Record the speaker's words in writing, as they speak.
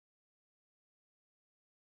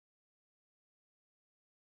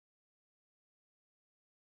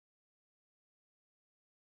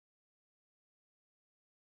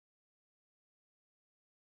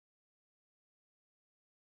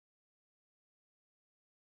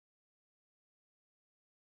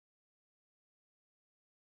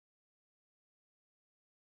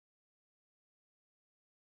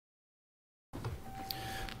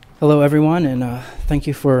Hello, everyone, and thank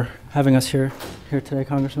you for having us here today,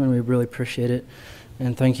 Congressman. We really appreciate it,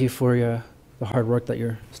 and thank you for the hard work that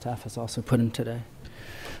your staff has also put in today.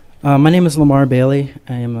 My name is Lamar Bailey.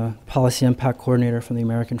 I am a Policy Impact Coordinator from the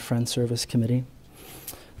American Friends Service Committee.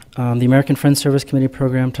 The American Friends Service Committee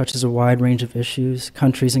program touches a wide range of issues,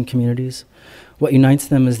 countries, and communities. What unites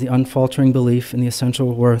them is the unfaltering belief in the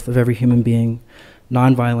essential worth of every human being,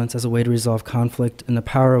 nonviolence as a way to resolve conflict, and the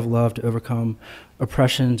power of love to overcome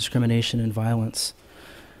oppression, discrimination, and violence.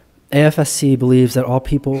 AFSC believes that all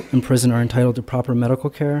people in prison are entitled to proper medical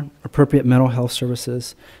care, appropriate mental health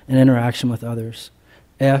services, and interaction with others.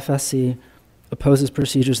 AFSC opposes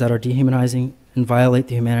procedures that are dehumanizing and violate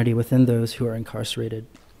the humanity within those who are incarcerated.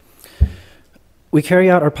 We carry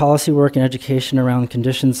out our policy work and education around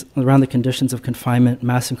the conditions of confinement,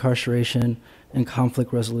 mass incarceration, and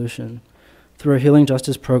conflict resolution through our Healing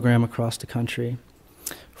Justice program across the country.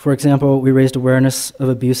 For example, we raised awareness of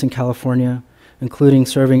abuse in California, including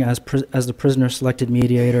serving as the prisoner-selected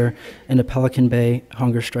mediator in the Pelican Bay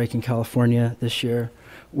hunger strike in California this year,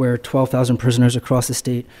 where 12,000 prisoners across the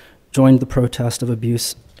state joined the protest of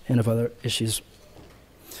abuse and of other issues.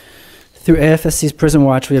 Through AFSC's Prison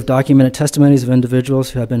Watch, we have documented testimonies of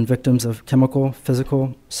individuals who have been victims of chemical,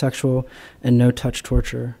 physical, sexual, and no-touch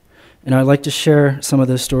torture. And I'd like to share some of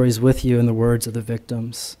those stories with you in the words of the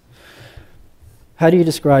victims. How do you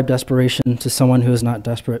describe desperation to someone who is not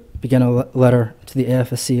desperate? Begin a letter to the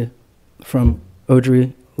AFSC from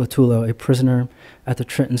Audrey Latullo, a prisoner at the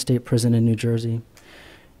Trenton State Prison in New Jersey.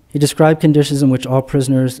 He described conditions in which all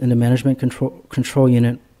prisoners in the management control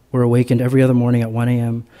unit were awakened every other morning at 1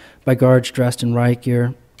 a.m. by guards dressed in riot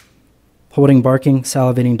gear, holding barking,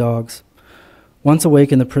 salivating dogs. Once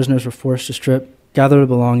awakened, the prisoners were forced to gather their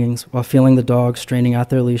belongings while feeling the dogs straining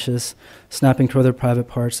at their leashes, snapping toward their private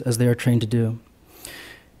parts as they are trained to do.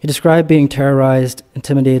 He described being terrorized,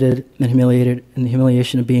 intimidated, and humiliated in the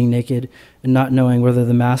humiliation of being naked and not knowing whether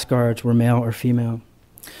the masked guards were male or female.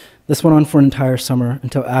 This went on for an entire summer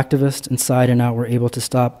until activists inside and out were able to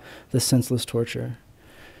stop this senseless torture.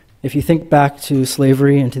 If you think back to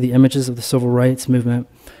slavery and to the images of the civil rights movement,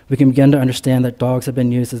 we can begin to understand that dogs have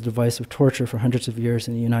been used as a device of torture for hundreds of years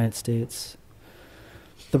in the United States.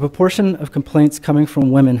 The proportion of complaints coming from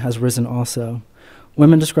women has risen also.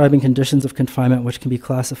 Women describing conditions of confinement which can be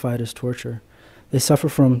classified as torture. They suffer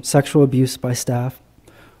from sexual abuse by staff.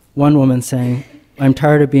 One woman saying, "I'm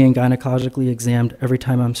tired of being gynecologically examined every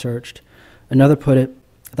time I'm searched." Another put it,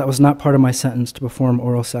 "That was not part of my sentence to perform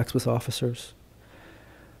oral sex with officers."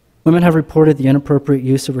 Women have reported the inappropriate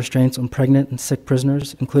use of restraints on pregnant and sick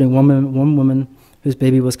prisoners, including one woman whose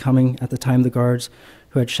baby was coming at the time the guards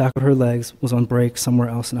who had shackled her legs was on break somewhere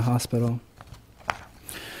else in a hospital.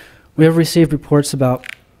 We have received reports about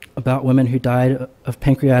women who died of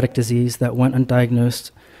pancreatic disease that went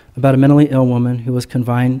undiagnosed, about a mentally ill woman who was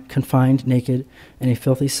confined naked in a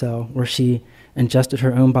filthy cell where she ingested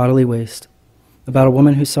her own bodily waste, about a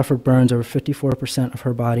woman who suffered burns over 54% of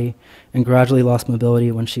her body and gradually lost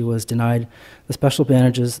mobility when she was denied the special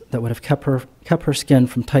bandages that would have kept her skin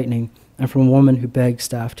from tightening, and from a woman who begged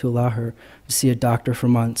staff to allow her to see a doctor for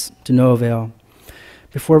months, to no avail.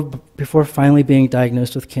 Before finally being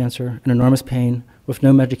diagnosed with cancer and enormous pain with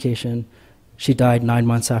no medication, she died 9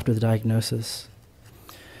 months after the diagnosis.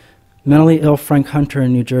 Mentally ill Frank Hunter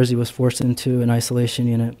in New Jersey was forced into an isolation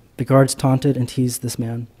unit. The guards taunted and teased this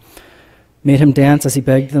man, made him dance as he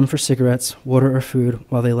begged them for cigarettes, water, or food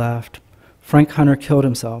while they laughed. Frank Hunter killed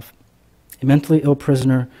himself. A mentally ill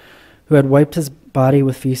prisoner who had wiped his body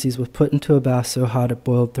with feces was put into a bath so hot it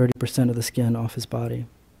boiled 30% of the skin off his body.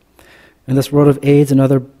 In this world of AIDS and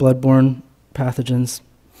other bloodborne pathogens,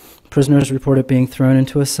 prisoners reported being thrown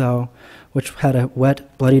into a cell which had a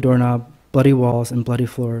wet, bloody doorknob, bloody walls, and bloody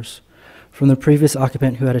floors. From the previous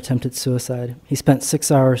occupant who had attempted suicide, he spent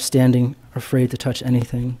 6 hours standing, afraid to touch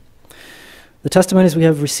anything. The testimonies we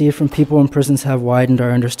have received from people in prisons have widened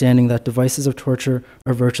our understanding that devices of torture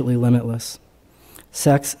are virtually limitless.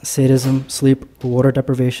 Sex, sadism, sleep, or water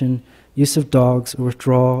deprivation, use of dogs, or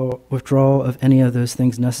withdrawal of any of those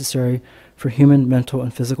things necessary for human, mental,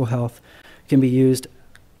 and physical health can be used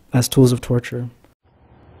as tools of torture.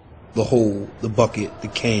 The hole, the bucket, the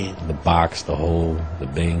can. The box, the hole, the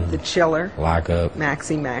bing. The chiller. Lockup.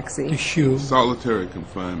 Maxi. The shoe. Solitary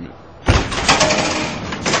confinement.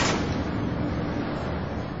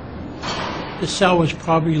 The cell was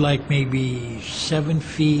probably like maybe 7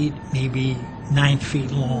 feet, maybe 9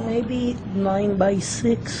 feet long. Maybe 9 by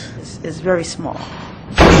 6. It's very small.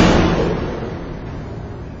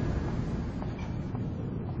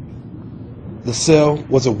 The cell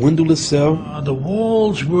was a windowless cell. The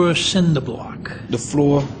walls were cinder block. The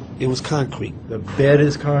floor It was concrete. The bed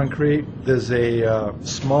is concrete. There's a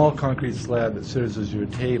small concrete slab that serves as your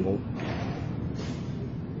table.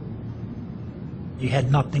 You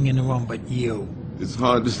had nothing in the room but you. It's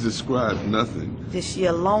hard to describe nothing. Just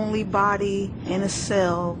your lonely body in a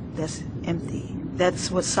cell that's empty.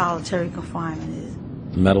 That's what solitary confinement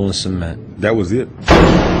is. Metal and cement. That was it.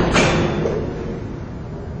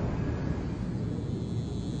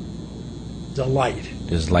 The light,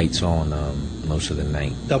 There's lights on most of the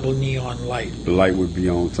night. double neon light. The light would be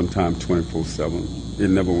on sometime 24/7. It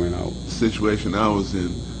never went out. The situation I was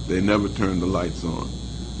in, they never turned the lights on.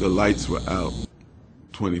 The lights were out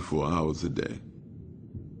 24 hours a day.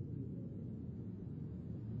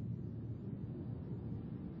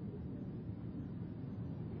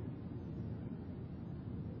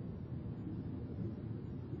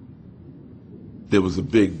 There was a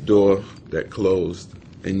big door that closed,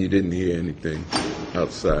 and you didn't hear anything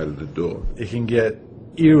outside of the door. It can get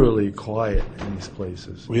eerily quiet in these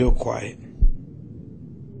places. Real quiet.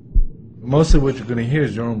 Most of what you're going to hear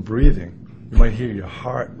is your own breathing. You might hear your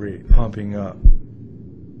heart rate pumping up.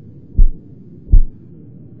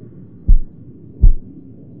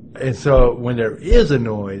 And so when there is a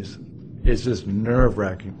noise, it's just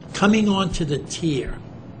nerve-wracking. Coming onto the tier,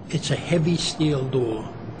 it's a heavy steel door,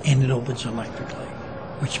 and it opens electrically,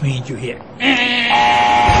 which means you hear.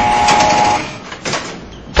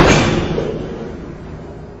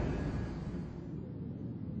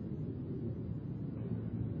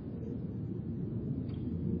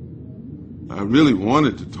 I really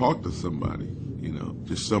wanted to talk to somebody,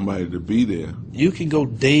 just somebody to be there. You can go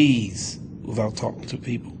days without talking to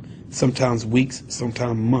people. Sometimes weeks,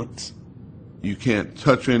 sometimes months. You can't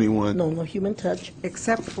touch anyone. No human touch.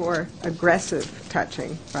 Except for aggressive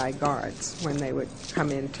touching by guards when they would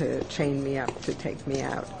come in to chain me up to take me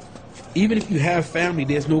out. Even if you have family,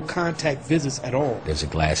 there's no contact visits at all. There's a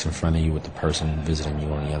glass in front of you with the person visiting you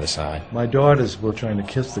on the other side. My daughters were trying to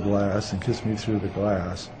kiss the glass and kiss me through the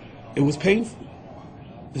glass. It was painful.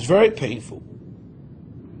 It's very painful.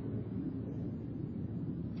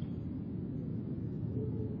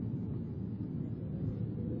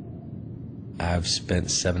 I've spent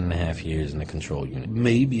 7.5 years in the control unit.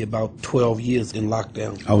 Maybe about 12 years in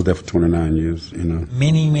lockdown. I was there for 29 years,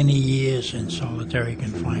 Many, many years in solitary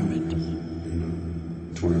confinement.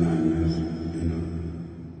 29 years,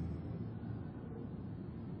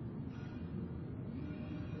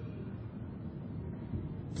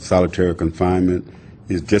 Solitary confinement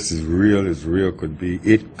is just as real could be.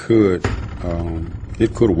 It could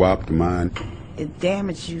wipe the mind. It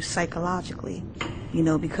damages you psychologically,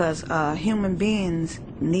 because human beings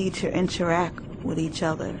need to interact with each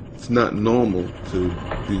other. It's not normal to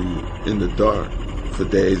be in the dark for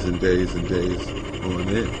days and days and days on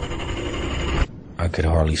end. I could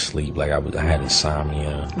hardly sleep. I had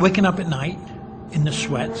insomnia. Waking up at night in the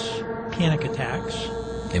sweats, panic attacks.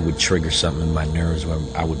 It would trigger something in my nerves where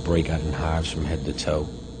I would break out in hives from head to toe.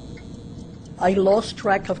 I lost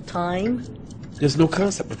track of time. There's no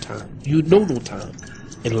concept of time. You know no time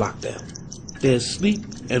in lockdown. There's sleep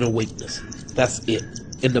and awakeness. That's it.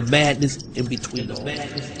 And the madness in between.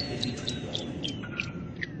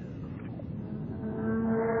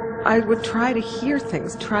 I would try to hear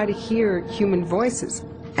things, try to hear human voices.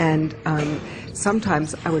 And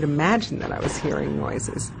sometimes I would imagine that I was hearing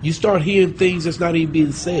noises. You start hearing things that's not even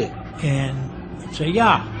being said. And say,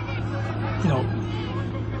 yeah.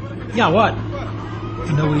 Yeah, what?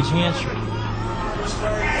 And nobody's answering.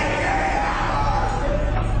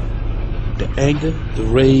 The anger, the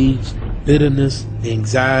rage, bitterness, the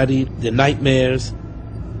anxiety, the nightmares.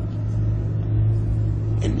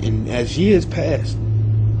 And as years passed,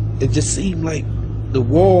 it just seemed like the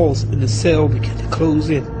walls in the cell began to close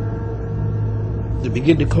in. They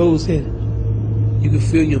begin to close in. You can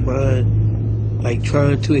feel your mind like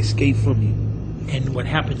trying to escape from you. And what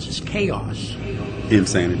happens is chaos.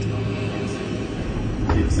 Insanity.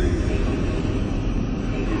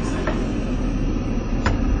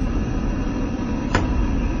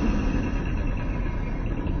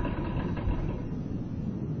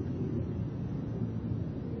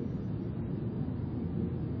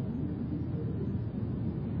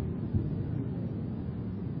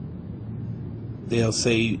 They'll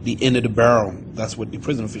say the end of the barrel. That's what the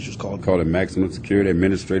prison officials call it. Call it maximum security,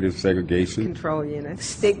 administrative segregation. Control units.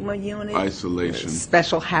 Stigma unit. Isolation.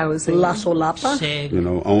 Special housing. La solapa.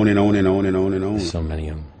 On and on and on and on and on. So many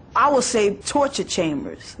of them. I would say torture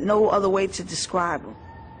chambers. No other way to describe them.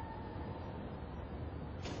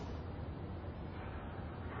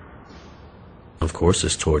 Of course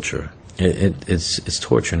it's torture. It's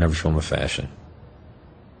torture in every form of fashion.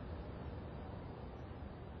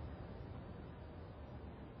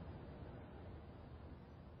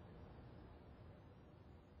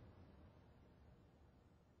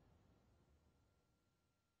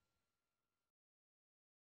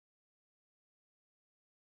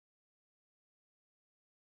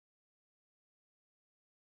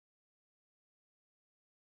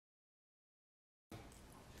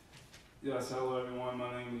 Yes, hello everyone.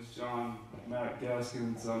 My name is John Matt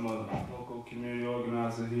Gaskins. I'm a local community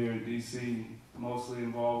organizer here in D.C., mostly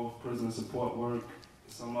involved with prison support work,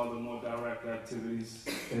 some other more direct activities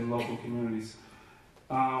in local communities.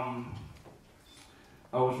 I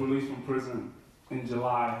was released from prison in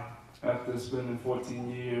July after spending 14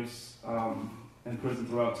 years in prison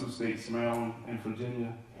throughout 2 states, Maryland and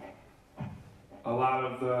Virginia. A lot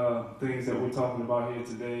of the things that we're talking about here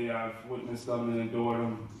today, I've witnessed them and endured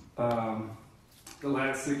them. The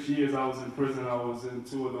last 6 years I was in prison, I was in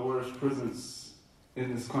 2 of the worst prisons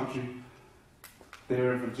in this country.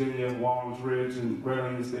 There in Virginia, Wallen's Ridge and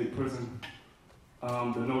Maryland State Prison.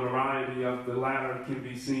 The notoriety of the latter can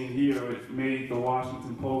be seen here. It made the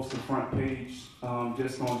Washington Post the front page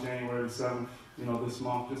just on January 7th, this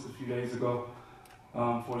month, just a few days ago,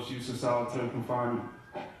 for its use of solitary confinement.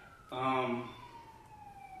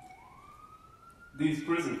 These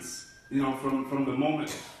prisons, from the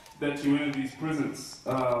moment that you enter these prisons,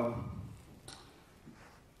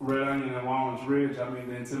 Red Onion and Wallen's Ridge,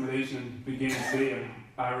 the intimidation begins there.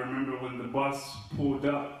 I remember when the bus pulled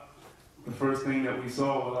up, the first thing that we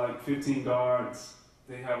saw were like 15 guards.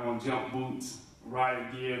 They have on jump boots,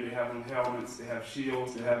 riot gear, they have on helmets, they have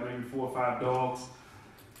shields, they have maybe 4 or 5 dogs.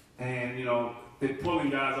 And, they're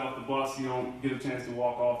pulling guys off the bus. You don't get a chance to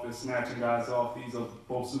walk off. They're snatching guys off. These are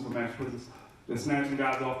both Supermax prisons. They're snatching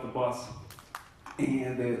guys off the bus.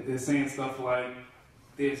 And they're saying stuff like,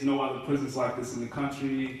 there's no other prisons like this in the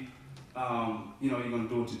country. You're going to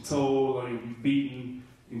do what you're told, or you'll be beaten,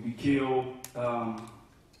 you'll be killed. And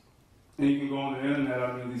you can go on the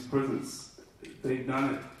internet. These prisons, they've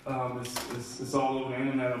done it. It's all over the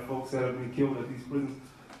internet of folks that have been killed at these prisons.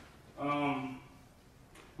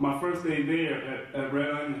 My first day there at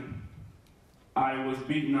Red Onion, I was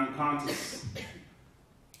beaten unconscious.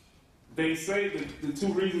 They say that the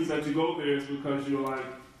 2 reasons that you go there is because you're like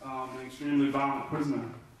an extremely violent prisoner,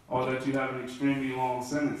 or that you have an extremely long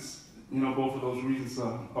sentence. Both of those reasons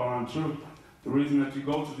are untrue. The reason that you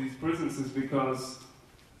go to these prisons is because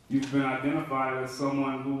you've been identified as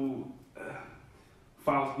someone who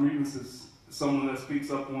files grievances, someone that speaks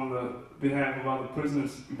up on the behalf of other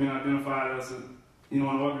prisoners. You've been identified as an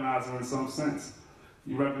organizer in some sense.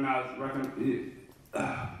 You represent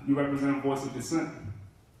a voice of dissent.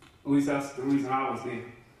 At least that's the reason I was there.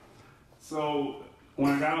 So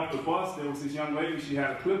when I got off the bus, there was this young lady, she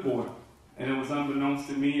had a clipboard. And it was unbeknownst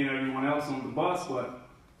to me and everyone else on the bus, but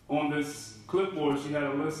on this clipboard, she had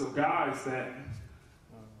a list of guys that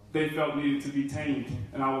they felt needed to be tamed.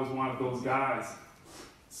 And I was one of those guys.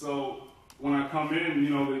 So when I come in,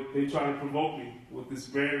 they try to provoke me with this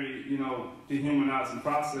very, dehumanizing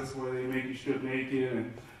process where they make you strip naked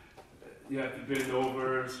and you have to bend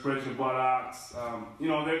over, spread your buttocks.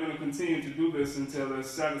 They're going to continue to do this until they're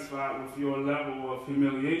satisfied with your level of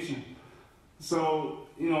humiliation. So,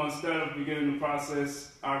 instead of beginning the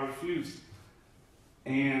process, I refused.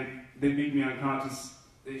 And they beat me unconscious.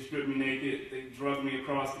 They stripped me naked. They drugged me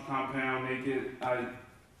across the compound naked. I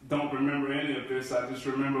don't remember any of this. I just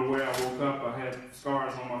remember where I woke up. I had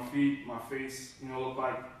scars on my feet. My face, looked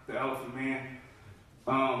like the Elephant Man.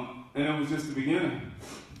 And it was just the beginning.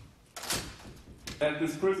 At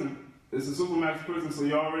this prison, it's a Supermax prison, so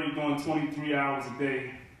you're already doing 23 hours a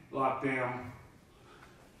day locked down.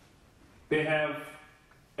 They have,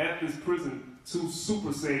 at this prison, 2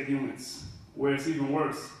 super safe units, where it's even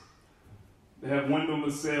worse. They have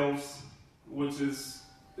windowless cells, which is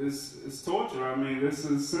torture. This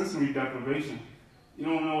is sensory deprivation. You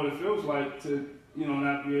don't know what it feels like to,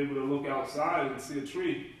 not be able to look outside and see a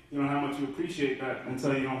tree. You don't know how much you appreciate that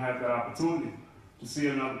until you don't have that opportunity to see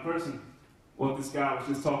another person. What this guy was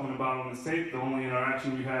just talking about on the tape, the only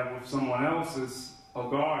interaction you have with someone else is a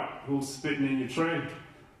guard who's spitting in your tray,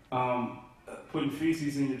 putting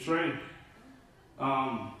feces in your tray.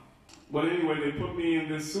 But anyway, they put me in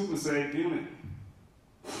this super safe unit.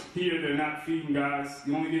 Here, they're not feeding guys.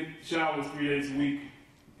 You only get showers 3 days a week,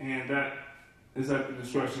 and that is at the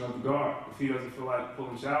discretion of the guard. If he doesn't feel like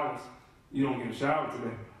pulling showers, you don't get a shower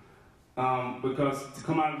today. Because to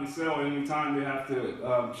come out of the cell anytime, they have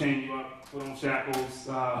to chain you up, put on shackles,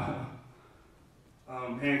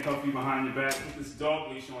 handcuff you behind your back, put this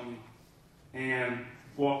dog leash on you, and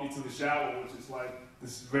walk you to the shower, which is like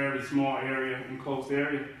this very small area, enclosed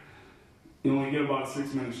area. You only get about a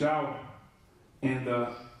 6-minute shower. And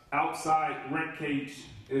the outside rent cage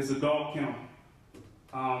is a dog kennel.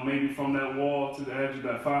 Maybe from that wall to the edge of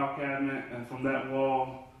that file cabinet, and from that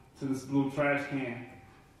wall to this blue trash can.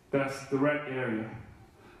 That's the rec area.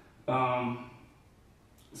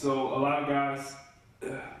 So a lot of guys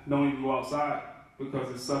don't even go outside because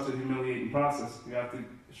it's such a humiliating process. You have to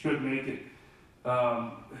strip naked.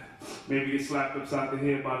 maybe get slapped upside the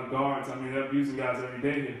head by the guards. I mean, they're abusing guys every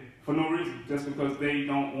day here for no reason, just because they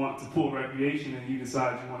don't want to pull recreation and you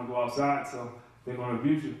decide you want to go outside, so they're going to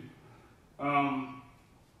abuse you.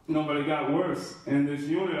 But it got worse. In this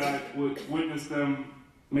unit, I would witness them,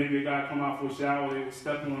 maybe a guy come out for a shower, they would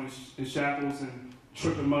step on his shackles and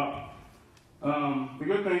trip him up. The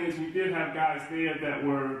good thing is we did have guys there that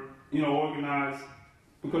were, organized,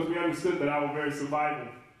 because we understood that our very survival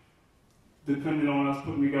depended on us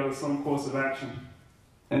putting together some course of action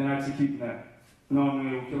and actually keeping that. Normally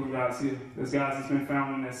they were killing guys here. There's guys that's been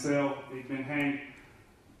found in their cell, they've been hanged.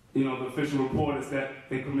 The official report is that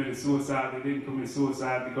they committed suicide. They didn't commit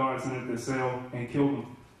suicide. The guards entered their cell and killed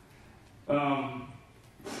them.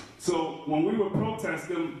 So when we would protest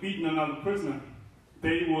them beating another prisoner,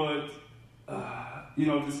 they would,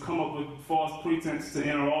 just come up with false pretense to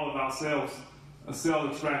enter all of our cells. A cell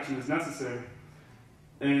extraction is necessary.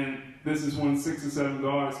 And this is when 6 or 7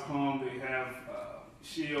 guards come. They have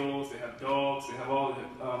shields, they have dogs, they have all the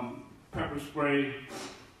pepper spray,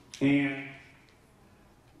 and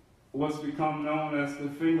what's become known as the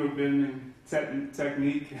finger bending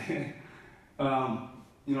technique.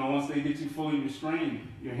 Once they get you fully restrained,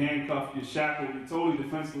 you're handcuffed, you're shackled, you're totally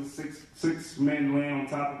defenseless, six men laying on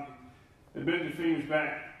top of you. They bend your fingers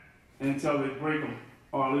back until they break them,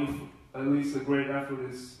 or at least a great effort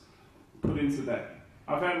is put into that.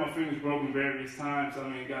 I've had my fingers broken various times. I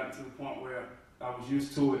mean, it got to the point where I was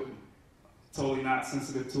used to it, totally not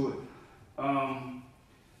sensitive to it.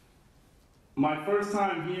 My first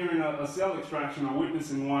time hearing a cell extraction or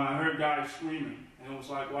witnessing one, I heard guys screaming. And it was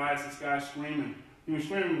like, why is this guy screaming? He was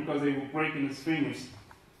screaming because they were breaking his fingers.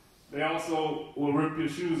 They also will rip your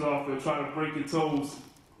shoes off. They'll try to break your toes.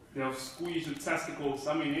 They'll squeeze your testicles.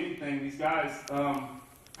 I mean, anything. These guys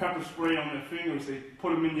pepper spray on their fingers. They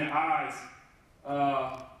put them in your eyes.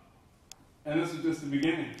 And this is just the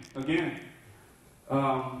beginning. Again,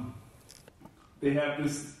 they have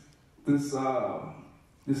this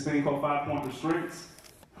thing called 5-point restraints,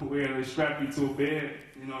 where they strap you to a bed.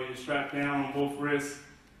 You're strapped down on both wrists,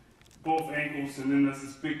 both ankles, and then there's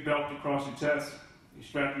this big belt across your chest. They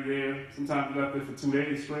strap you there. Sometimes you're left there for 2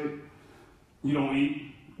 days straight. You don't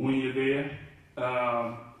eat when you're there.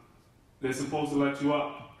 They're supposed to let you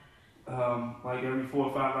up. Like every 4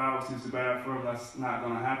 or 5 hours to use the bathroom. That's not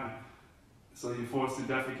going to happen. So you're forced to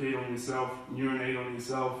defecate on yourself, urinate on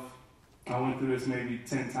yourself. I went through this maybe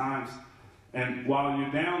 10 times. And while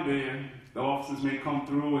you're down there, the officers may come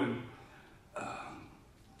through and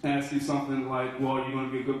ask you something like, well, you're going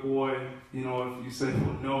to be a good boy. If you say,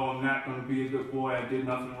 well, no, I'm not going to be a good boy, I did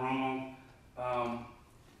nothing wrong,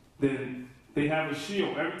 then they have a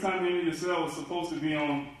shield. Every time they enter your cell, it's supposed to be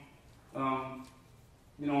on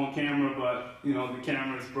camera, but, the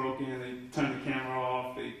camera is broken, they turn the camera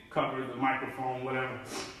off, they cover the microphone, whatever.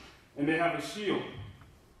 And they have a shield,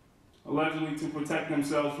 allegedly to protect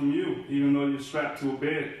themselves from you, even though you're strapped to a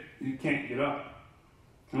bed, you can't get up.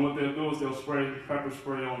 And what they'll do is they'll spray pepper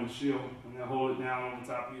spray on the shield, and they'll hold it down on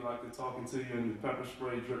top of you like they're talking to you, and the pepper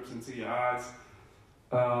spray drips into your eyes.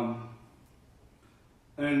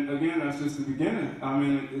 And again, that's just the beginning. I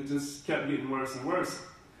mean, it just kept getting worse and worse.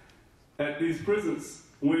 At these prisons,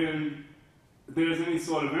 when there's any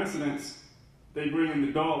sort of incidents, they bring in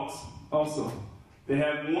the dogs also. They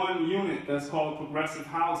have one unit that's called progressive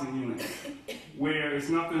housing unit, where it's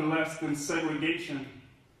nothing less than segregation.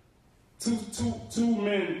 Two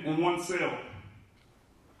men in one cell.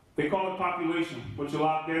 They call it population, but you're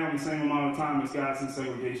locked down the same amount of time as guys in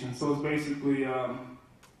segregation. So it's basically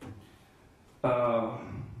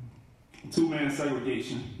 2-man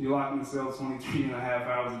segregation. You're locked in the cell 23.5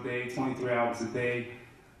 hours a day, 23 hours a day,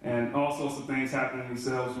 and all sorts of things happen in these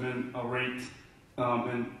cells. Men are raped,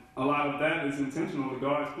 and a lot of that is intentional. The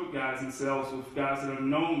guards put guys in cells with guys that are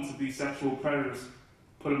known to be sexual predators,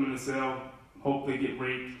 put them in a cell, hope they get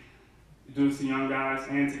raped. You do this to young guys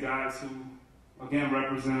and to guys who, again,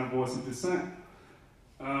 represent a voice of dissent.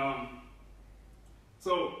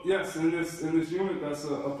 So yes, in this unit, that's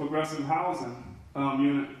a progressive housing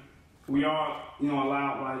unit. We are,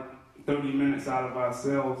 allowed like 30 minutes out of our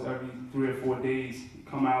cells every 3 or 4 days. We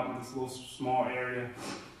come out in this little small area.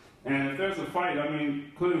 And if there's a fight, I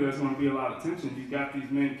mean, clearly there's going to be a lot of tension. You've got these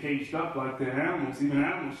men caged up like they're animals. Even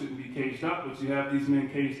animals shouldn't be caged up, but you have these men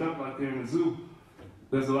caged up like they're in a zoo.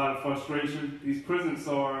 There's a lot of frustration. These prisons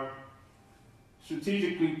are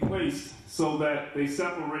strategically placed so that they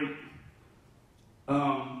separate.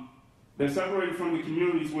 They're separated from the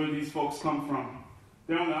communities where these folks come from.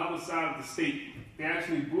 They're on the other side of the state. They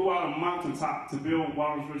actually blew out a mountaintop to build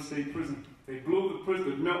Walrus Ridge State Prison. They blew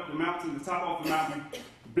the mountain, the top off the mountain,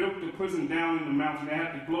 built the prison down in the mountain. They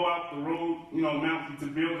had to blow out the road, mountain to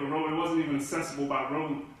build the road. It wasn't even accessible by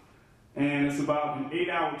road. And it's about an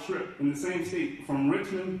 8-hour trip in the same state from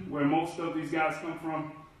Richmond, where most of these guys come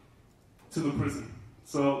from, to the prison.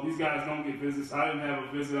 So these guys don't get visits. I didn't have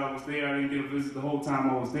a visit. I was there. I didn't get a visit the whole time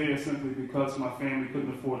I was there simply because my family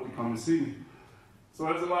couldn't afford to come and see me. So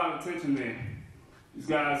there's a lot of tension there. These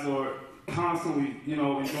guys are constantly,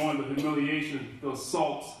 enjoying the humiliation, the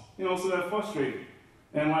assaults, so they're frustrated.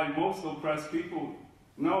 And like most oppressed people,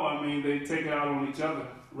 they take it out on each other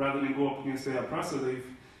rather than go up against their oppressor. They've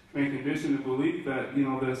been conditioned to believe that,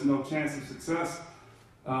 there's no chance of success.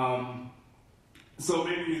 So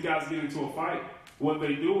maybe these guys get into a fight. What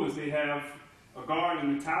they do is they have a guard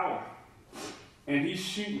in the tower, and he's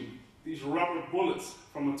shooting these rubber bullets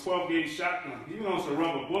from a 12-gauge shotgun. Even though it's a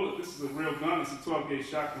rubber bullet, this is a real gun, it's a 12-gauge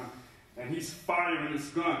shotgun. And he's firing this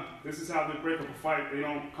gun. This is how they break up a fight. They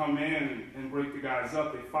don't come in and break the guys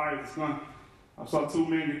up. They fire this gun. I saw 2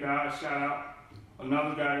 men get their eyes shot out.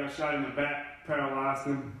 Another guy got shot in the back, paralyzed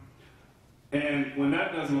him. And when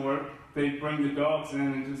that doesn't work, they bring the dogs in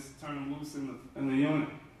and just turn them loose in the unit.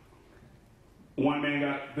 One man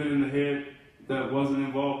got bit in the head that wasn't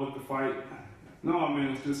involved with the fight.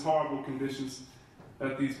 It's just horrible conditions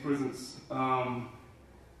at these prisons.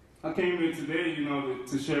 I came here today,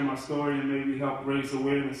 to share my story and maybe help raise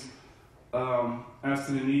awareness as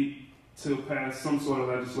to the need to pass some sort of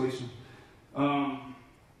legislation. I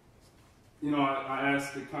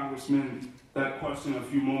asked the congressman that question a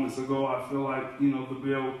few moments ago. I feel like, the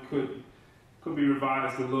bill could be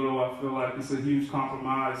revised a little. I feel like it's a huge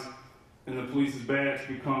compromise, and the police's badge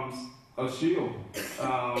becomes a shield.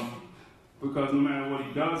 Because no matter what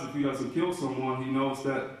he does, if he doesn't kill someone, he knows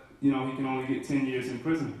that, he can only get 10 years in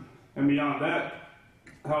prison. And beyond that,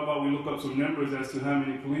 how about we look up some numbers as to how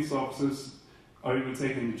many police officers are even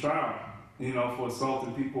taken to trial, for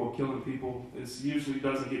assaulting people or killing people. It usually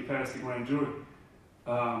doesn't get past the grand jury.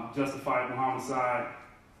 Justifiable homicide,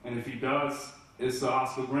 and if he does, it's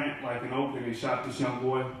Oscar Grant, like in Oakland. They shot this young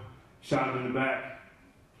boy, shot him in the back.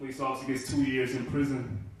 Police officer gets 2 years in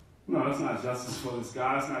prison. No, that's not justice for this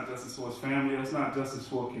guy. It's not justice for his family. That's not justice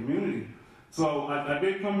for a community. So I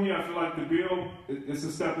did come here. I feel like the bill is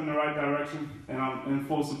a step in the right direction, and I'm in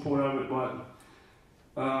full support of it, but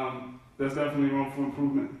there's definitely room for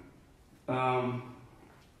improvement.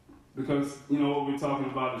 Because, what we're talking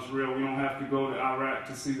about is real. We don't have to go to Iraq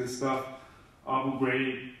to see this stuff. Abu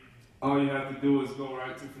Ghraib, all you have to do is go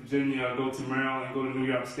right to Virginia, go to Maryland, go to New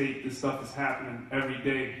York State. This stuff is happening every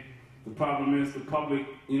day. The problem is the public,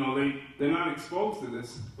 they're not exposed to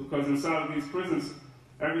this, because inside of these prisons,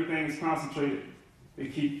 everything is concentrated. They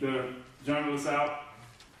keep the journalists out.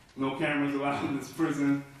 No cameras allowed in this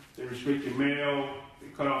prison. They restrict your mail. They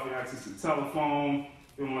cut off your access to telephone.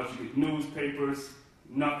 They won't let you get newspapers.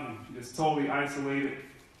 Nothing. You're just totally isolated.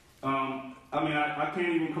 I can't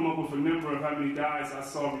even come up with a number of how many guys I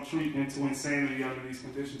saw retreat into insanity under these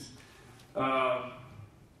conditions.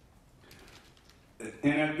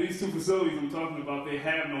 And at these 2 facilities I'm talking about, they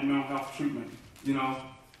have no mental health treatment,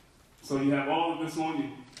 So you have all of this on you.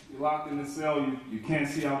 You're locked in the cell. You can't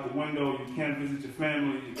see out the window. You can't visit your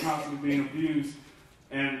family. You're constantly being abused.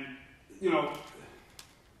 And,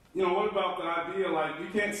 what about the idea, like, you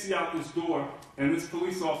can't see out this door, and this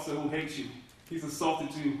police officer who hates you, he's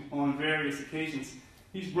assaulted you on various occasions,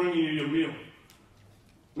 he's bringing you your meal.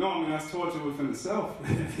 That's torture within itself.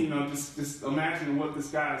 Just imagine what this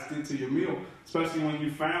guy did to your meal, especially when you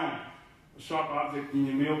found a sharp object in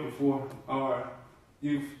your meal before, or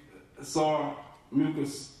you saw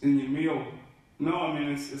mucus in your meal.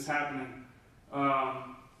 It's happening.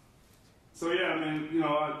 So yeah,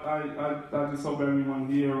 I just hope everyone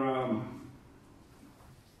here,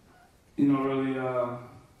 really,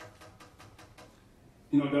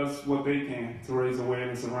 does what they can to raise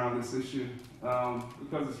awareness around this issue,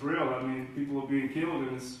 because it's real. People are being killed,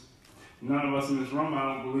 and none of us in this room, I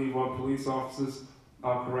don't believe, are police officers,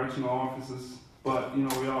 are correctional officers, but we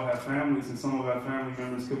all have families, and some of our family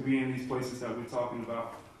members could be in these places that we're talking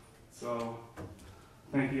about. So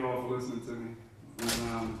thank you all for listening to me,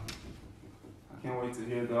 and I can't wait to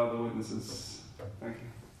hear the other witnesses. Thank you.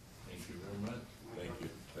 Thank you very much. Thank you.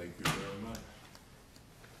 Thank you very much.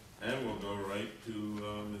 And we'll go right to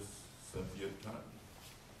Ms. Cynthia Totten.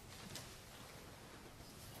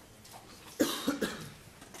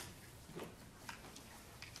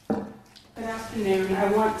 Good afternoon.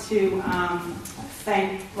 I want to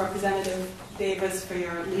thank Representative Davis for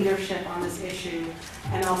your leadership on this issue,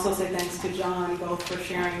 and also say thanks to John, both for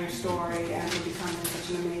sharing your story and for becoming such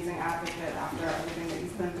an amazing advocate after everything that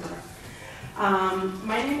you've been through.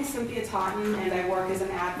 My name is Cynthia Totten, and I work as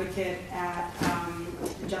an advocate at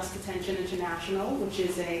Just Detention International, which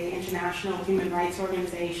is an international human rights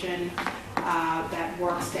organization that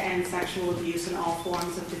works to end sexual abuse in all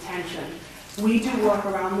forms of detention. We do work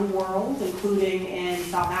around the world, including in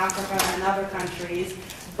South Africa and other countries,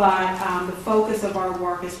 but the focus of our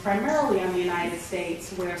work is primarily on the United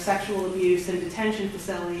States, where sexual abuse in detention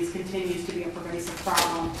facilities continues to be a pervasive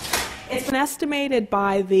problem. It's been estimated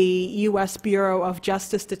by the U.S. Bureau of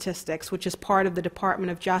Justice Statistics, which is part of the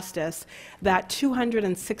Department of Justice, that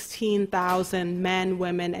 216,000 men,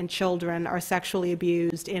 women, and children are sexually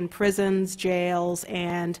abused in prisons, jails,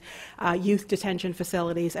 and youth detention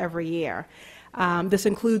facilities every year. This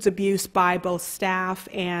includes abuse by both staff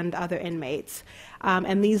and other inmates.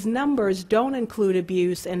 And these numbers don't include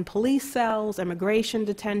abuse in police cells, immigration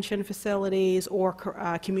detention facilities, or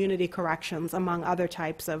community corrections, among other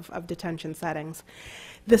types of detention settings.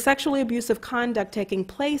 The sexually abusive conduct taking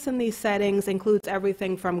place in these settings includes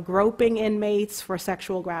everything from groping inmates for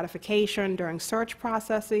sexual gratification during search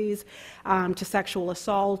processes to sexual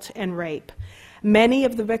assault and rape. Many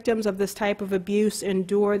of the victims of this type of abuse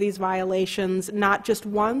endure these violations not just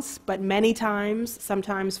once, but many times,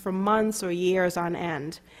 sometimes for months or years on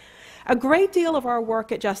end. A great deal of our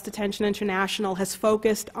work at Just Detention International has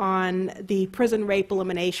focused on the Prison Rape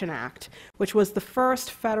Elimination Act, which was the first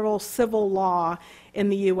federal civil law in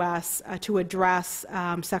the U.S. To address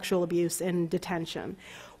sexual abuse in detention.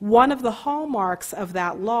 One of the hallmarks of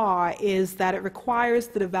that law is that it requires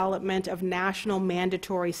the development of national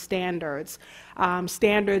mandatory standards,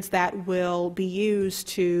 standards that will be used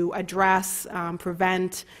to address,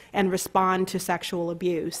 prevent, and respond to sexual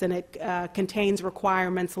abuse. And it contains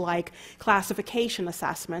requirements like classification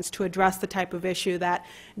assessments to address the type of issue that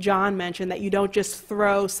John mentioned, that you don't just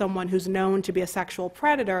throw someone who's known to be a sexual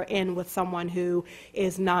predator in with someone who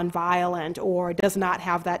is nonviolent or does not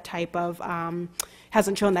have that type of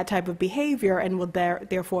hasn't shown that type of behavior and will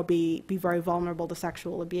therefore be very vulnerable to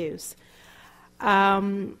sexual abuse.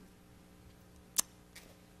 Okay.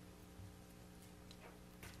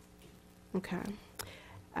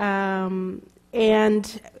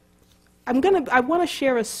 And I want to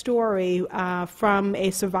share a story from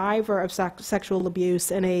a survivor of sexual abuse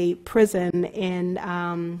in a prison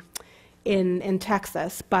in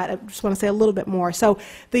Texas, but I just want to say a little bit more. So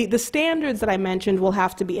the standards that I mentioned will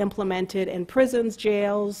have to be implemented in prisons,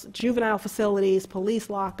 jails, juvenile facilities, police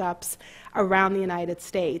lockups around the United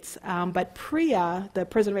States. But PREA, the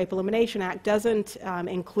Prison Rape Elimination Act, doesn't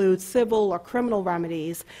include civil or criminal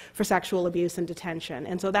remedies for sexual abuse in detention.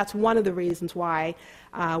 And so that's one of the reasons why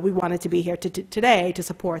we wanted to be here today to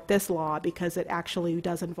support this law, because it actually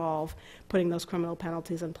does involve putting those criminal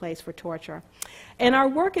penalties in place for torture. In our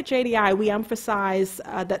work at JDI, we emphasize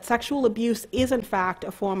that sexual abuse is in fact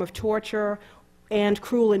a form of torture and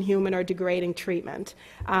cruel, inhuman, or degrading treatment.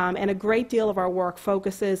 And a great deal of our work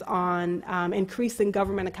focuses on increasing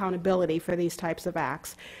government accountability for these types of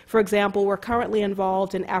acts. For example, we're currently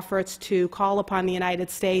involved in efforts to call upon the United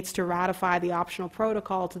States to ratify the optional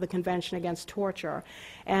protocol to the Convention Against Torture.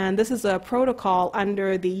 And this is a protocol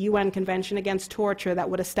under the UN Convention Against Torture that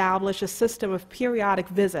would establish a system of periodic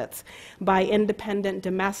visits by independent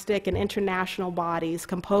domestic and international bodies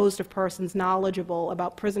composed of persons knowledgeable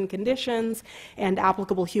about prison conditions and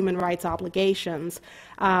applicable human rights obligations.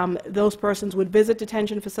 Those persons would visit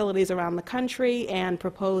detention facilities around the country and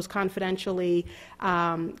propose confidentially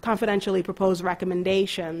propose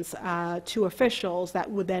recommendations to officials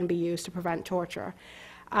that would then be used to prevent torture.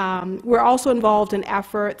 We're also involved in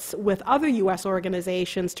efforts with other U.S.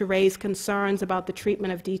 organizations to raise concerns about the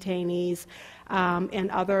treatment of detainees and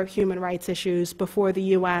other human rights issues before the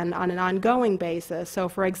UN on an ongoing basis. So,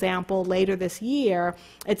 for example, later this year,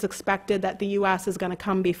 it's expected that the U.S. is going to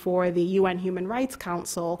come before the UN Human Rights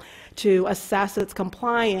Council to assess its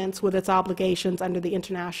compliance with its obligations under the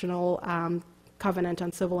International Covenant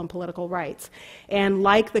on Civil and Political Rights. And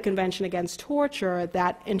like the Convention Against Torture,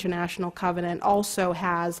 that international covenant also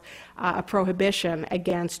has a prohibition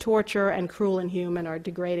against torture and cruel, inhuman, or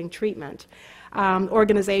degrading treatment.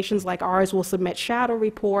 Organizations like ours will submit shadow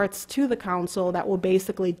reports to the Council that will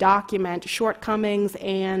basically document shortcomings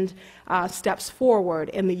and steps forward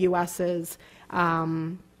in the U.S.'s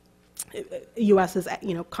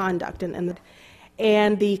conduct.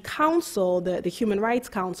 And the council, the Human Rights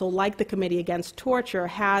Council, like the Committee Against Torture,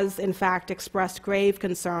 has in fact expressed grave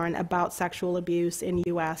concern about sexual abuse in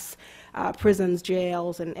U.S. Prisons,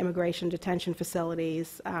 jails, and immigration detention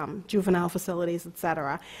facilities, juvenile facilities,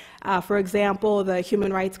 etc. For example, the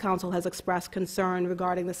Human Rights Council has expressed concern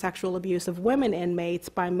regarding the sexual abuse of women inmates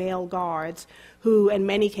by male guards who, in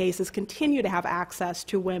many cases, continue to have access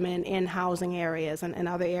to women in housing areas and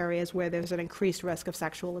other areas where there's an increased risk of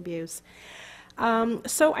sexual abuse.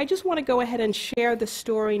 So I just want to go ahead and share the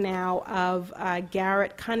story now of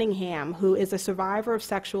Garrett Cunningham, who is a survivor of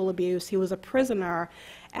sexual abuse. He was a prisoner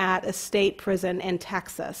at a state prison in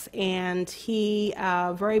Texas, and he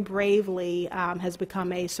very bravely has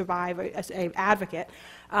become a survivor, an advocate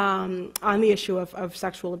on the issue of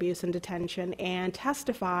sexual abuse in detention, and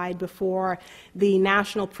testified before the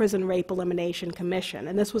National Prison Rape Elimination Commission.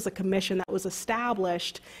 And this was a commission that was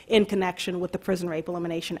established in connection with the Prison Rape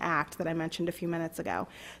Elimination Act that I mentioned a few minutes ago.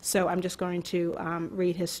 So I'm just going to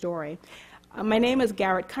read his story. My name is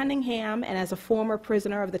Garrett Cunningham, and as a former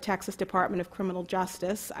prisoner of the Texas Department of Criminal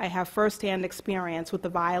Justice, I have firsthand experience with the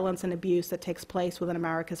violence and abuse that takes place within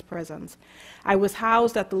America's prisons. I was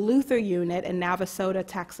housed at the Luther Unit in Navasota,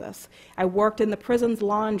 Texas. I worked in the prison's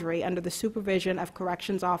laundry under the supervision of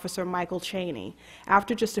Corrections Officer Michael Cheney.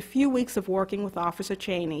 After just a few weeks of working with Officer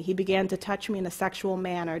Cheney, he began to touch me in a sexual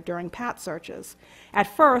manner during pat searches.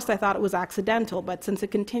 At first, I thought it was accidental, but since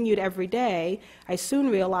it continued every day, I soon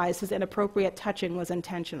realized his inappropriate touching was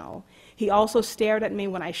intentional. He also stared at me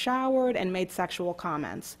when I showered and made sexual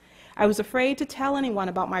comments. I was afraid to tell anyone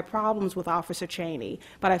about my problems with Officer Cheney,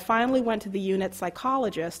 but I finally went to the unit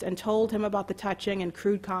psychologist and told him about the touching and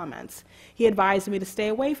crude comments. He advised me to stay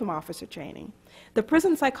away from Officer Cheney. The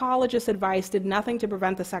prison psychologist's advice did nothing to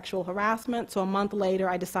prevent the sexual harassment, so a month later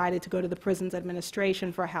I decided to go to the prison's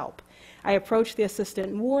administration for help. I approached the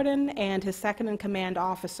assistant warden and his second-in-command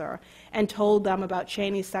officer and told them about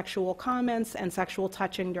Cheney's sexual comments and sexual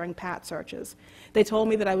touching during pat searches. They told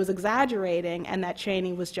me that I was exaggerating and that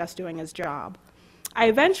Cheney was just doing his job. I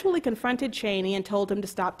eventually confronted Cheney and told him to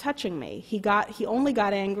stop touching me. He only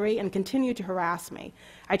got angry and continued to harass me.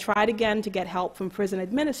 I tried again to get help from prison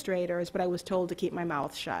administrators, but I was told to keep my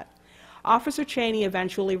mouth shut. Officer Cheney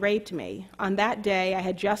eventually raped me. On that day, I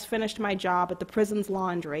had just finished my job at the prison's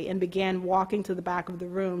laundry and began walking to the back of the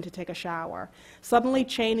room to take a shower. Suddenly,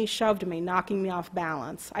 Cheney shoved me, knocking me off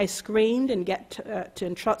balance. I screamed and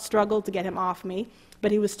struggled to get him off me,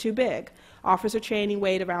 but he was too big. Officer Cheney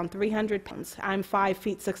weighed around 300 pounds. I'm 5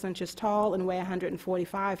 feet 6 inches tall and weigh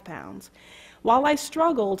 145 pounds. While I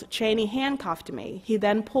struggled, Cheney handcuffed me. He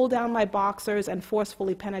then pulled down my boxers and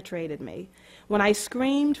forcefully penetrated me. When I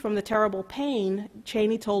screamed from the terrible pain,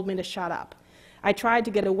 Cheney told me to shut up. I tried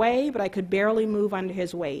to get away, but I could barely move under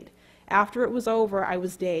his weight. After it was over, I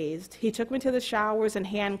was dazed. He took me to the showers in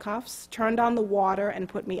handcuffs, turned on the water, and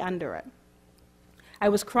put me under it. I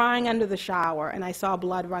was crying under the shower, and I saw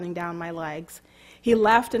blood running down my legs. He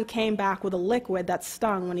left and came back with a liquid that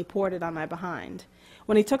stung when he poured it on my behind.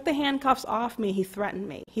 When he took the handcuffs off me, he threatened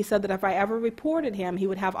me. He said that if I ever reported him, he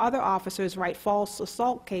would have other officers write false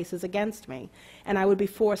assault cases against me, and I would be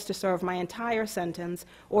forced to serve my entire sentence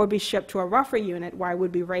or be shipped to a rougher unit where I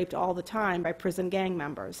would be raped all the time by prison gang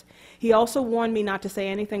members. He also warned me not to say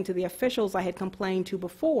anything to the officials I had complained to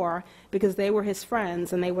before because they were his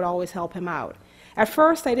friends and they would always help him out. At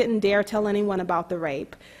first, I didn't dare tell anyone about the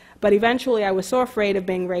rape, but eventually I was so afraid of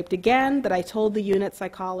being raped again that I told the unit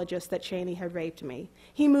psychologist that Cheney had raped me.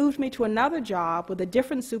 He moved me to another job with a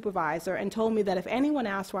different supervisor and told me that if anyone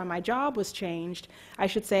asked why my job was changed, I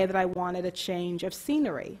should say that I wanted a change of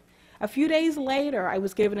scenery. A few days later, I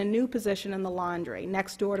was given a new position in the laundry,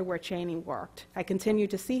 next door to where Cheney worked. I continued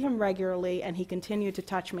to see him regularly, and he continued to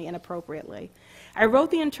touch me inappropriately. I wrote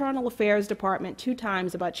the Internal Affairs Department 2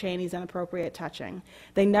 times about Cheney's inappropriate touching.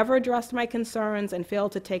 They never addressed my concerns and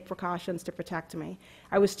failed to take precautions to protect me.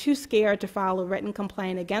 I was too scared to file a written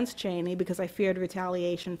complaint against Cheney because I feared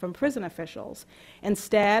retaliation from prison officials.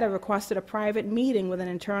 Instead, I requested a private meeting with an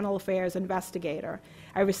Internal Affairs investigator.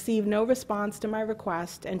 I received no response to my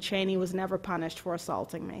request, and Cheney was never punished for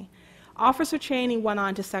assaulting me. Officer Cheney went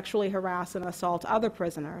on to sexually harass and assault other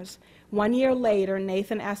prisoners. 1 year later,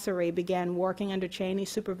 Nathan Essery began working under Cheney's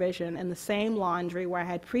supervision in the same laundry where I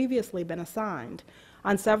had previously been assigned.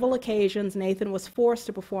 On several occasions, Nathan was forced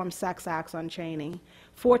to perform sex acts on Cheney.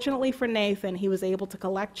 Fortunately for Nathan, he was able to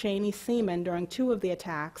collect Cheney's semen during 2 of the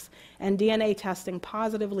attacks, and DNA testing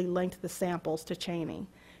positively linked the samples to Cheney.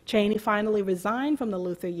 Cheney finally resigned from the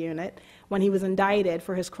Luther unit when he was indicted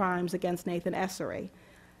for his crimes against Nathan Essery.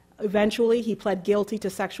 Eventually, he pled guilty to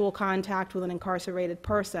sexual contact with an incarcerated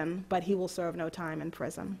person, but he will serve no time in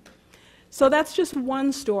prison. So that's just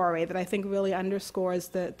one story that I think really underscores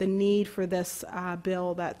the need for this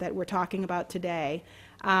bill that we're talking about today.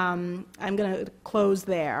 I'm going to close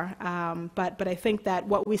there, but I think that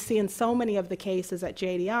what we see in so many of the cases at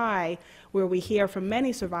JDI, where we hear from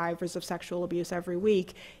many survivors of sexual abuse every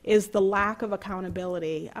week, is the lack of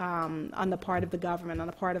accountability on the part of the government, on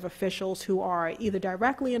the part of officials who are either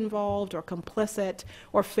directly involved or complicit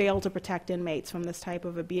or fail to protect inmates from this type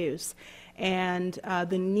of abuse. And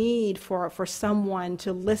the need for someone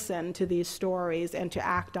to listen to these stories and to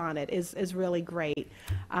act on it is really great.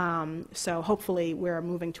 So hopefully we're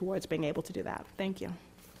moving towards being able to do that. Thank you.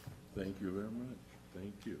 Thank you very much.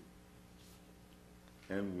 Thank you.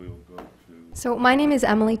 And we'll go to... So my name is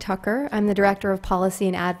Emily Tucker. I'm the Director of Policy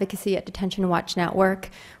and Advocacy at Detention Watch Network.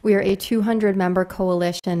 We are a 200-member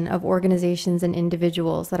coalition of organizations and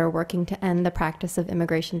individuals that are working to end the practice of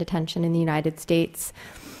immigration detention in the United States.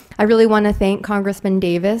 I really want to thank Congressman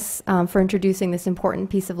Davis for introducing this important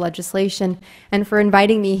piece of legislation and for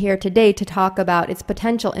inviting me here today to talk about its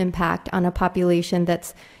potential impact on a population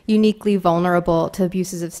that's uniquely vulnerable to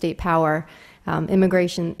abuses of state power,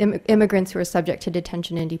 immigrants who are subject to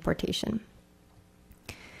detention and deportation.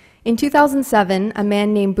 In 2007, a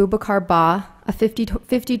man named Boubacar Ba, a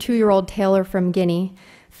 52-year-old tailor from Guinea,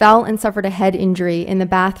 fell and suffered a head injury in the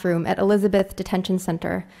bathroom at Elizabeth Detention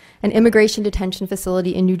Center, an immigration detention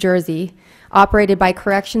facility in New Jersey, operated by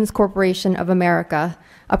Corrections Corporation of America,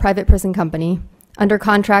 a private prison company, under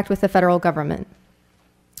contract with the federal government.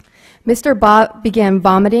 Mr. Ba began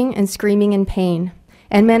vomiting and screaming in pain,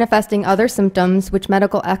 and manifesting other symptoms which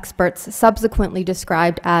medical experts subsequently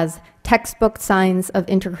described as textbook signs of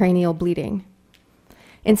intracranial bleeding.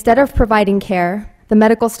 Instead of providing care, the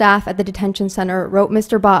medical staff at the detention center wrote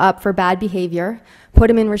Mr. Ba up for bad behavior, put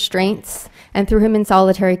him in restraints, and threw him in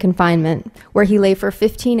solitary confinement, where he lay for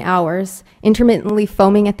 15 hours, intermittently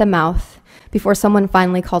foaming at the mouth, before someone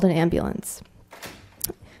finally called an ambulance.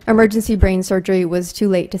 Emergency brain surgery was too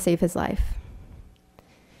late to save his life.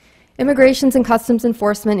 Immigration and Customs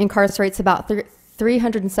Enforcement incarcerates about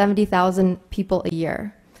 370,000 people a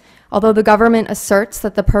year. Although the government asserts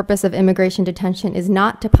that the purpose of immigration detention is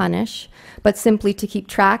not to punish, but simply to keep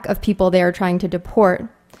track of people they are trying to deport,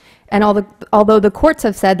 and although the courts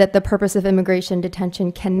have said that the purpose of immigration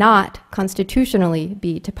detention cannot constitutionally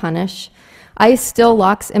be to punish, ICE still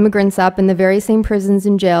locks immigrants up in the very same prisons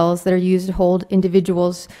and jails that are used to hold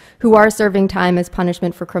individuals who are serving time as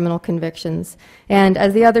punishment for criminal convictions. And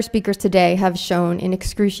as the other speakers today have shown in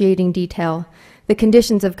excruciating detail, the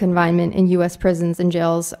conditions of confinement in U.S. prisons and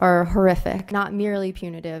jails are horrific, not merely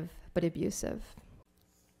punitive, but abusive.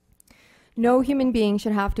 No human being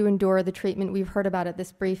should have to endure the treatment we've heard about at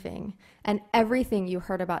this briefing, and everything you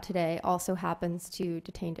heard about today also happens to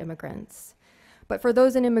detained immigrants. But for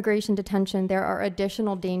those in immigration detention, there are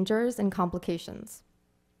additional dangers and complications.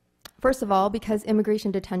 First of all, because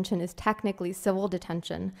immigration detention is technically civil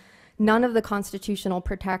detention, none of the constitutional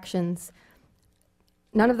protections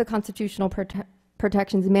mandated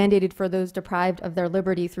for those deprived of their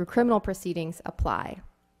liberty through criminal proceedings apply.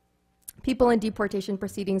 People in deportation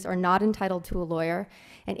proceedings are not entitled to a lawyer,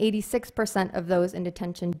 and 86% of those in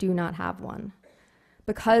detention do not have one.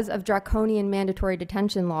 Because of draconian mandatory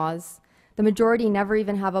detention laws, the majority never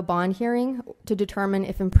even have a bond hearing to determine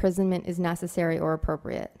if imprisonment is necessary or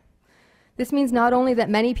appropriate. This means not only that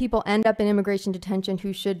many people end up in immigration detention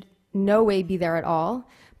who should no way be there at all,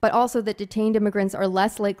 but also that detained immigrants are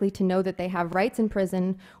less likely to know that they have rights in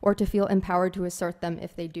prison or to feel empowered to assert them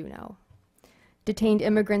if they do know. Detained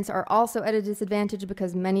immigrants are also at a disadvantage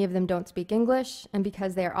because many of them don't speak English and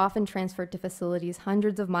because they are often transferred to facilities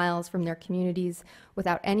hundreds of miles from their communities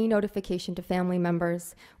without any notification to family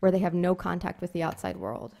members, where they have no contact with the outside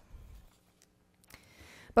world.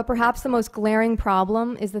 But perhaps the most glaring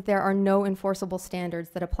problem is that there are no enforceable standards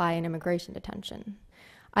that apply in immigration detention.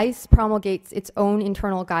 ICE promulgates its own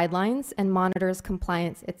internal guidelines and monitors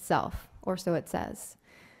compliance itself, or so it says.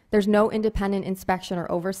 There's no independent inspection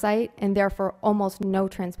or oversight, and therefore almost no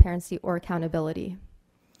transparency or accountability.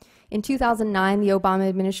 In 2009, the Obama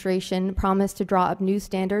administration promised to draw up new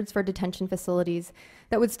standards for detention facilities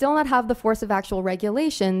that would still not have the force of actual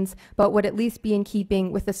regulations, but would at least be in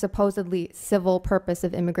keeping with the supposedly civil purpose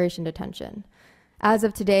of immigration detention. As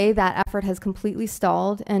of today, that effort has completely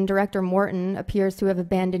stalled, and Director Morton appears to have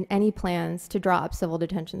abandoned any plans to draw up civil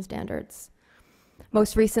detention standards.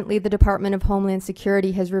 Most recently, the Department of Homeland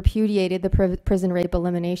Security has repudiated the Prison Rape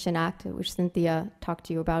Elimination Act, which Cynthia talked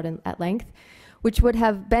to you about at length, which would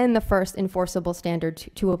have been the first enforceable standard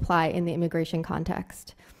to apply in the immigration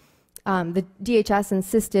context. The DHS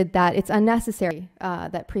insisted that it's unnecessary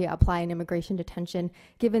that PREA apply in immigration detention,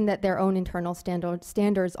 given that their own internal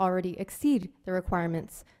standards already exceed the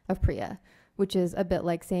requirements of PREA, which is a bit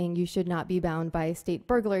like saying you should not be bound by a state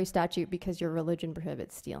burglary statute because your religion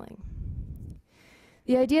prohibits stealing.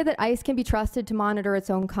 The idea that ICE can be trusted to monitor its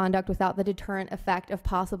own conduct without the deterrent effect of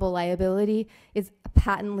possible liability is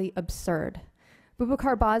patently absurd.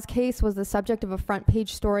 Boubacar Ba's case was the subject of a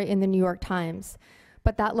front-page story in the New York Times,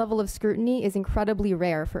 but that level of scrutiny is incredibly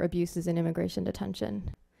rare for abuses in immigration detention.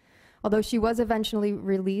 Although she was eventually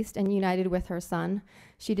released and united with her son,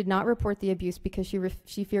 she did not report the abuse because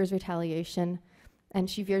she fears retaliation, and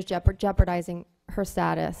she fears jeopardizing her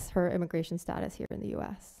status, her immigration status here in the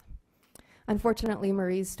US. Unfortunately,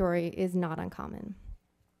 Marie's story is not uncommon.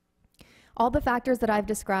 All the factors that I've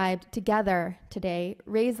described together today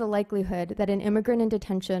raise the likelihood that an immigrant in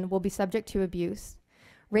detention will be subject to abuse,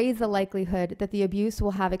 raise the likelihood that the abuse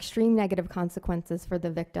will have extreme negative consequences for the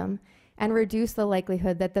victim, and reduce the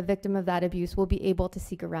likelihood that the victim of that abuse will be able to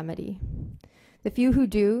seek a remedy. The few who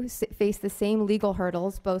do face the same legal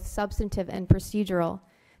hurdles, both substantive and procedural,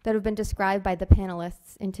 that have been described by the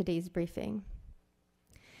panelists in today's briefing.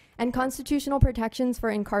 And constitutional protections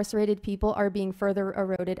for incarcerated people are being further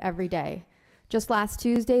eroded every day. Just last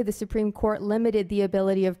Tuesday, the Supreme Court limited the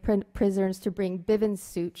ability of prisoners to bring Bivens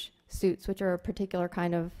suits, which are a particular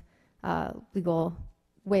kind of legal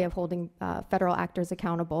way of holding federal actors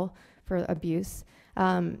accountable for abuse,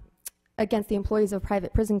 against the employees of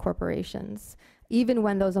private prison corporations, even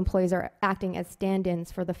when those employees are acting as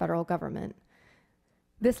stand-ins for the federal government.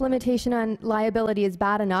 This limitation on liability is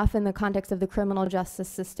bad enough in the context of the criminal justice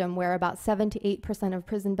system, where about 7 to 8% of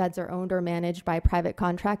prison beds are owned or managed by private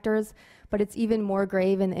contractors, but it's even more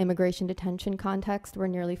grave in the immigration detention context, where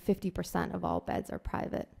nearly 50% of all beds are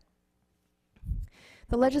private.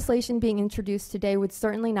 The legislation being introduced today would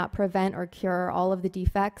certainly not prevent or cure all of the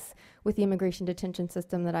defects with the immigration detention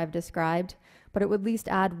system that I've described, but it would at least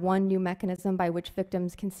add one new mechanism by which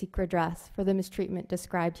victims can seek redress for the mistreatment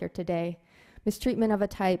described here today. Mistreatment of a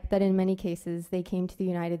type that in many cases they came to the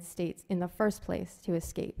United States in the first place to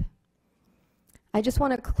escape. I just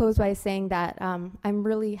want to close by saying that I'm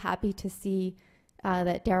really happy to see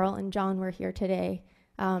that Daryl and John were here today.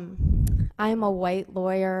 I'm a white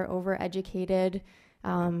lawyer, overeducated,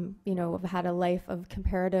 I've had a life of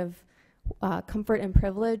comparative comfort and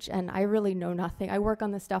privilege, and I really know nothing. I work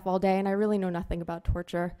on this stuff all day, and I really know nothing about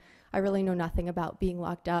torture. I really know nothing about being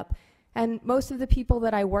locked up. And most of the people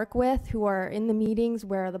that I work with who are in the meetings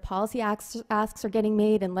where the policy asks are getting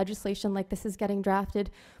made and legislation like this is getting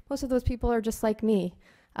drafted, most of those people are just like me.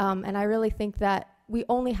 And I really think that we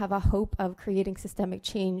only have a hope of creating systemic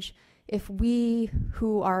change if we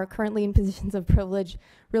who are currently in positions of privilege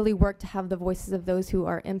really work to have the voices of those who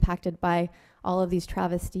are impacted by all of these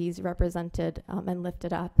travesties represented and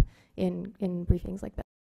lifted up in briefings like this.